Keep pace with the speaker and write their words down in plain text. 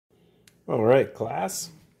All right,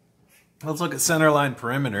 class. Let's look at centerline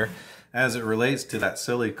perimeter as it relates to that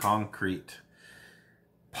silly concrete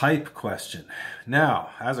pipe question.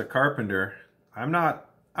 Now, as a carpenter, I'm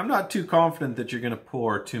not too confident that you're going to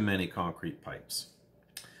pour too many concrete pipes.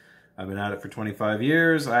 I've been at it for 25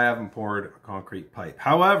 years. I haven't poured a concrete pipe.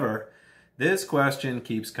 However, this question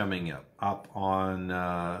keeps coming up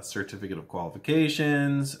on certificate of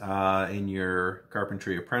qualifications, in your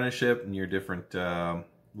carpentry apprenticeship, in your different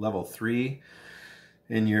level 3,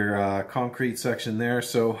 in your concrete section there.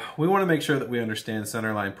 So we want to make sure that we understand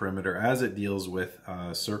centerline perimeter as it deals with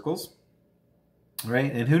circles, right?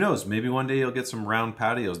 And who knows, maybe one day you'll get some round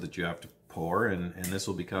patios that you have to pour, and this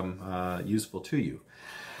will become useful to you.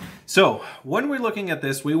 So when we're looking at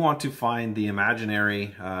this, we want to find the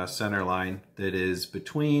imaginary center line that is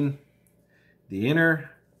between the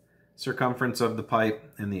inner circumference of the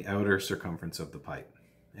pipe and the outer circumference of the pipe.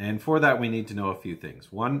 And for that, we need to know a few things.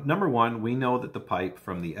 Number one, we know that the pipe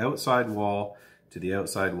from the outside wall to the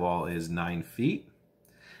outside wall is 9 feet.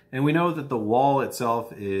 And we know that the wall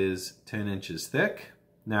itself is 10 inches thick.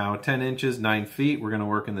 Now, 10 inches, 9 feet, we're going to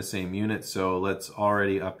work in the same unit. So let's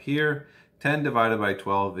already up here. 10 divided by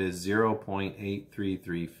 12 is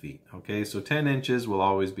 0.833 feet. Okay, so 10 inches will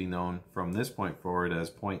always be known from this point forward as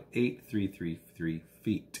 0.8333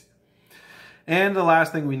 feet. And the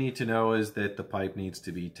last thing we need to know is that the pipe needs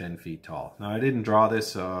to be 10 feet tall. Now, I didn't draw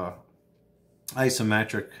this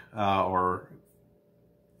isometric or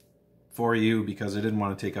for you because I didn't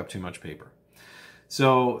want to take up too much paper.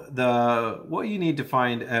 So what you need to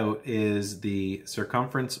find out is the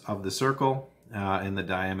circumference of the circle and the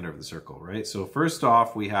diameter of the circle, right? So first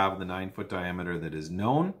off, we have the 9-foot diameter that is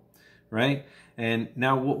known, right? And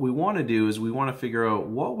now what we want to do is we want to figure out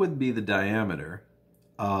what would be the diameter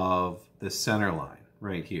of the center line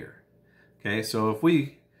right here. Okay, so if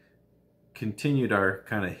we continued our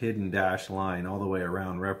kind of hidden dash line all the way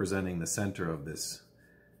around representing the center of this,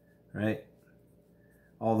 right,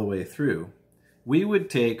 all the way through, we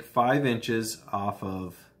would take 5 inches off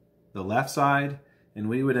of the left side, and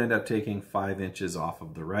we would end up taking 5 inches off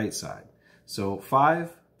of the right side. So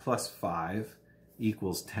 5 plus 5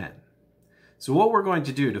 equals 10. So what we're going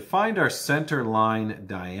to do to find our center line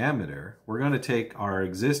diameter, we're going to take our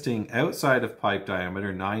existing outside of pipe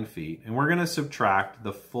diameter, 9 feet, and we're going to subtract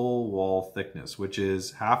the full wall thickness, which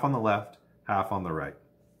is half on the left, half on the right.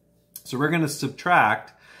 So we're going to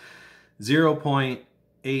subtract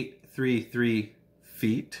 0.833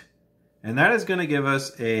 feet, and that is going to give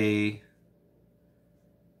us a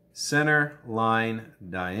center line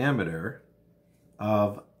diameter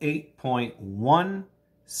of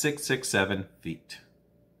 8.1667 feet.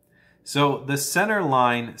 So the center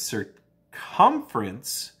line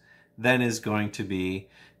circumference then is going to be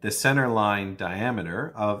the center line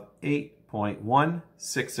diameter of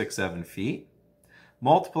 8.1667 feet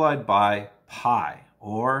multiplied by pi,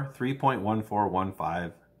 or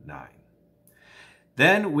 3.14159.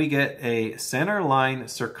 Then we get a center line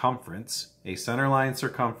circumference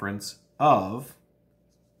of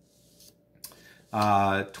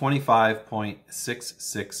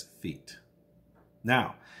 25.66 feet.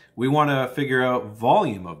 Now, we want to figure out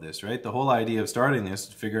volume of this, right? The whole idea of starting this is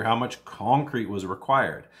to figure how much concrete was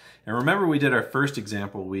required. And remember, we did our first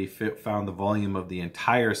example, we found the volume of the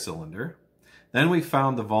entire cylinder. Then we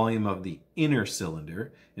found the volume of the inner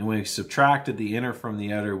cylinder, and we subtracted the inner from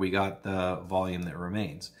the outer, we got the volume that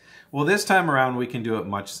remains. Well, this time around, we can do it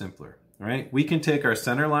much simpler, right? We can take our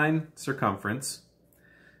centerline circumference,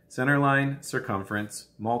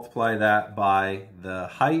 multiply that by the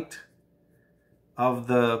height of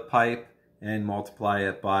the pipe, and multiply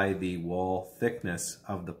it by the wall thickness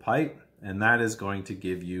of the pipe, and that is going to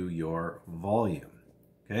give you your volume.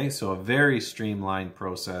 Okay, so a very streamlined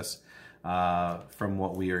process from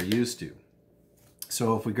what we are used to.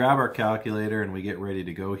 So if we grab our calculator and we get ready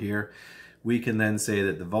to go here, we can then say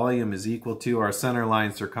that the volume is equal to our center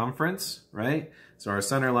line circumference, right? So our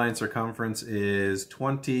center line circumference is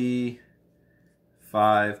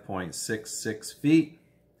 25.66 feet.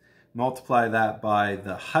 Multiply that by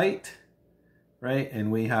the height, right?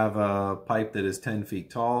 And we have a pipe that is 10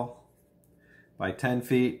 feet tall by 10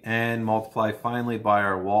 feet, and multiply finally by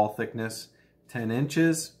our wall thickness, 10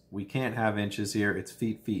 inches. We can't have inches here, it's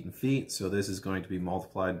feet, feet, and feet, so this is going to be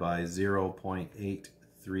multiplied by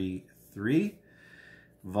 0.833.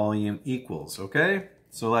 Volume equals, okay?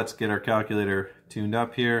 So let's get our calculator tuned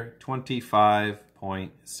up here. 25.66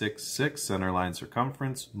 centerline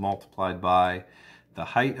circumference multiplied by the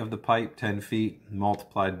height of the pipe, 10 feet,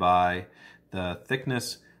 multiplied by the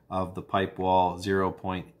thickness of the pipe wall,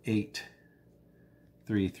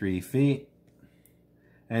 0.833 feet.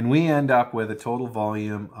 And we end up with a total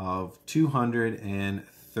volume of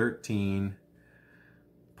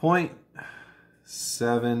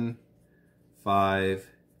 213.75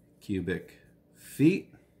 cubic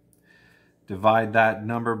feet. Divide that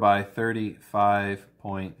number by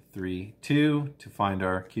 35.32 to find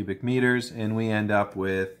our cubic meters, and we end up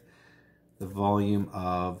with the volume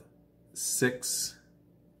of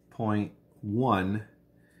 6.1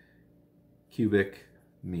 cubic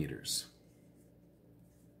meters.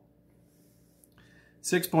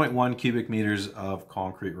 6.1 cubic meters of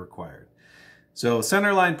concrete required. So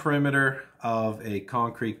centerline perimeter of a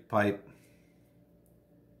concrete pipe,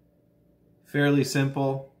 fairly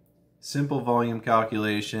simple volume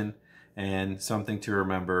calculation, and something to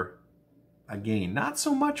remember. Again, not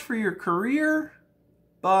so much for your career,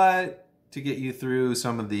 but to get you through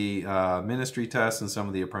some of the ministry tests and some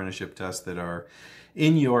of the apprenticeship tests that are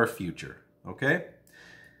in your future, okay?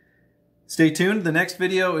 Stay tuned. The next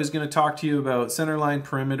video is going to talk to you about centerline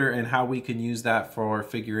perimeter and how we can use that for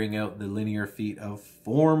figuring out the linear feet of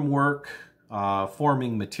formwork,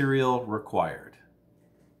 forming material required.